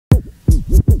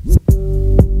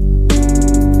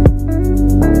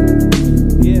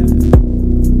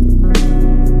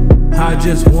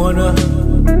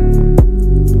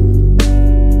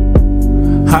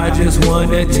I just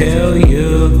wanna tell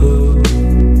you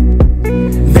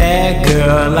that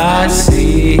girl I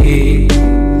see,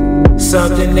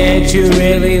 something that you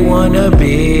really wanna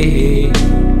be.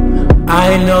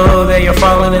 I know that you're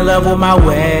falling in love with my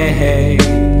ways,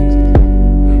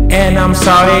 and I'm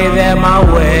sorry that my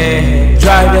way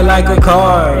drive it like a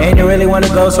car, and you really wanna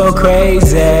go so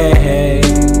crazy.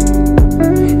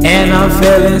 And I'm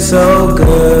feeling so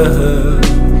good,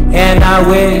 and I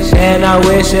wish, and I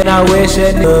wish, and I wish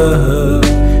it would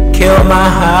kill my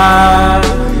high,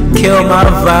 kill my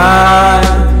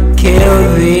vibe,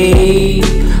 kill thee,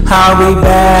 I'll be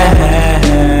back.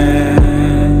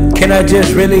 Can I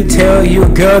just really tell you,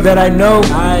 girl, that I know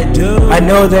I do. I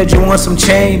know that you want some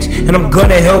change, and I'm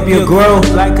gonna help you grow.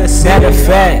 Like a matter of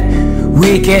fact,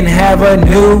 we can have a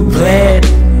new plan.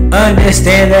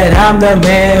 Understand that I'm the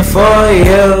man for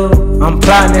you. I'm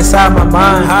plotting inside my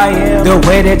mind the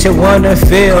way that you wanna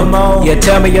feel. You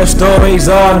tell me your stories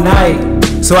all night,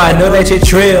 so I know that you're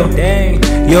trill.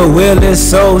 Your will is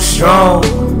so strong,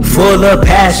 full of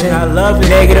passion. I love it.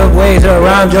 Negative ways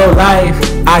around your life,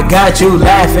 I got you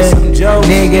laughing.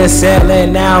 Niggas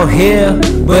selling out here,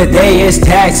 but they is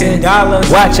taxing.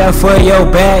 Watch out for your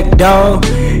back, dog.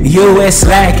 You is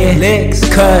slacking.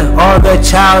 Cut all the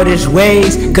childish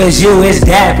ways, cause you is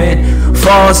dapping.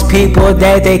 False people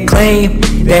that they claim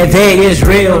that they is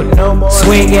real.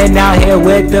 Swinging out here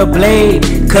with the blade,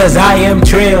 cause I am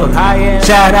trill.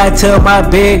 Shout out to my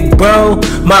big bro,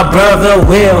 my brother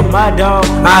Will.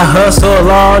 I hustle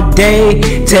all day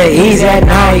to ease at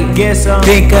night.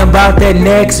 Think about the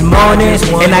next morning,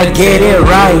 and I get it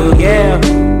right.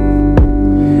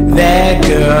 That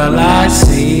girl I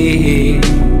see,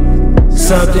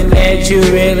 something that you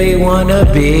really wanna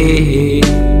be.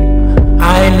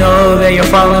 I know that you're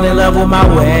falling in love with my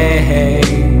way,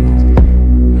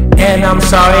 and I'm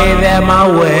sorry that my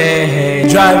way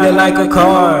drive it like a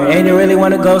car, and you really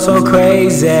wanna go so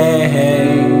crazy.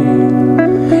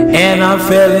 And I'm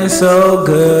feeling so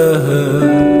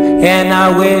good, and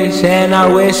I wish, and I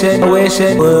wish, and I wish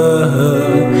it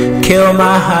would kill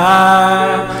my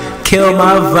high, kill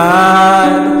my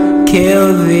vibe,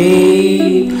 kill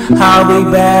thee, I'll be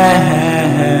back.